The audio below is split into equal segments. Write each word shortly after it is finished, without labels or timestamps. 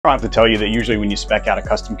I don't have to tell you that usually when you spec out a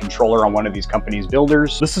custom controller on one of these companies'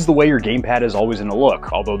 builders, this is the way your gamepad is always gonna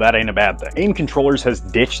look, although that ain't a bad thing. AIM Controllers has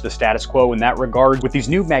ditched the status quo in that regard with these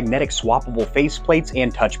new magnetic swappable faceplates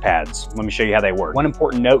and touchpads. Let me show you how they work. One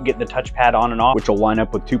important note, getting the touchpad on and off, which will line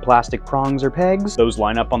up with two plastic prongs or pegs. Those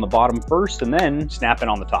line up on the bottom first and then snap in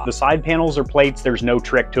on the top. The side panels or plates, there's no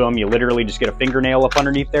trick to them. You literally just get a fingernail up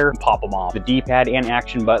underneath there and pop them off. The D-pad and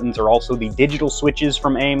action buttons are also the digital switches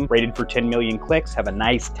from AIM, rated for 10 million clicks, have a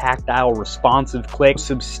nice tactile, responsive click,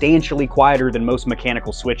 substantially quieter than most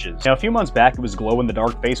mechanical switches. Now, a few months back, it was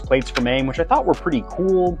glow-in-the-dark faceplates from AIM, which I thought were pretty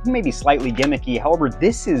cool, maybe slightly gimmicky. However,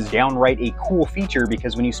 this is downright a cool feature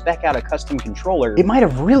because when you spec out a custom controller, it might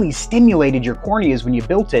have really stimulated your corneas when you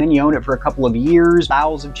built it, and you own it for a couple of years,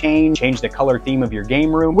 styles have changed the color theme of your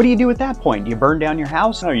game room. What do you do at that point? Do you burn down your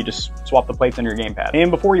house? No, you just swap the plates on your gamepad. And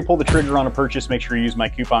before you pull the trigger on a purchase, make sure you use my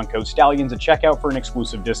coupon code Stallions at checkout for an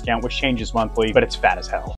exclusive discount, which changes monthly, but it's fat as hell.